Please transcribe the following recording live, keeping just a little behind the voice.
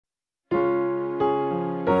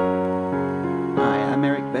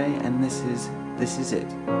This Is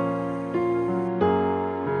It.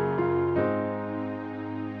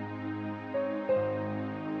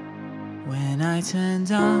 When I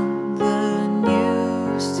turned on the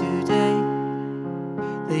news today,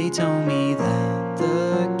 they told me that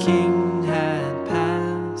the king had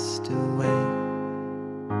passed away.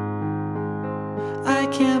 I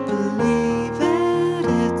can't believe it,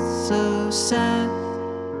 it's so sad.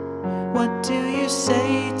 What do you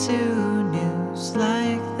say to news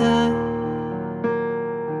like that?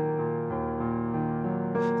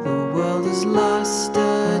 The world has lost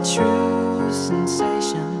a true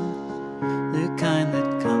sensation, the kind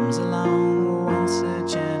that comes along once a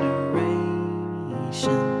generation.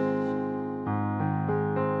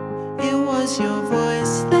 It was your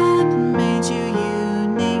voice that made you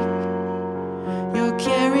unique, your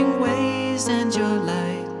caring ways and your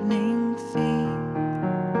lightning feet.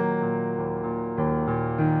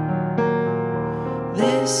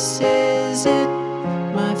 This is it,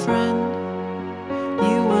 my friend.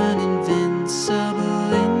 You weren't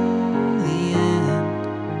invincible in the end.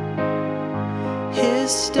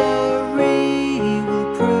 History will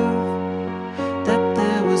prove that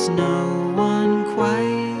there was no one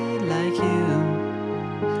quite like you,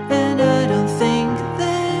 and I don't think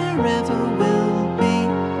there ever will be.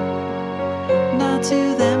 Not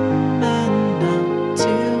to them and not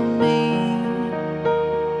to me.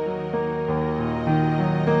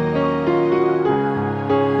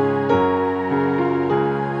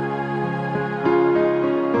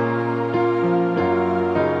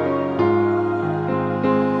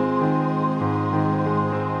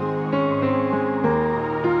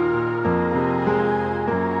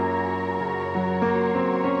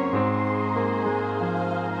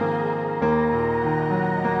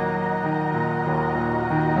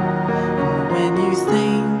 When you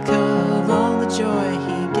think of all the joy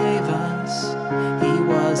he gave us, he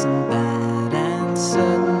wasn't bad and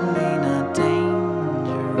certainly not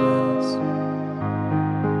dangerous.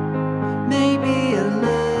 Maybe a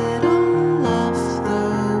little off the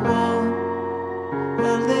wall, a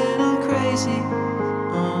little crazy,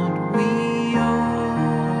 aren't we all?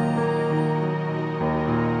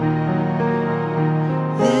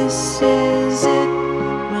 This is it,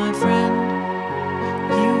 my friend.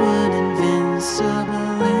 You weren't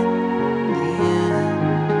invincible in the end.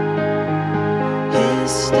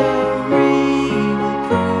 History will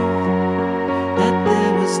prove that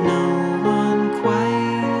there was no one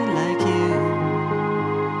quite like you,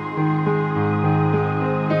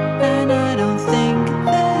 and I don't think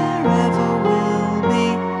there ever will be.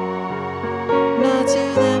 Not to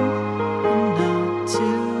them and not to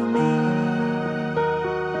me.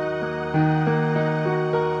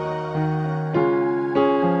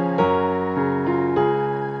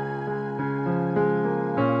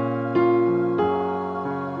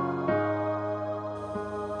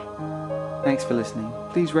 Thanks for listening.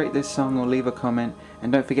 Please rate this song or leave a comment,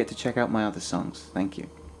 and don't forget to check out my other songs. Thank you.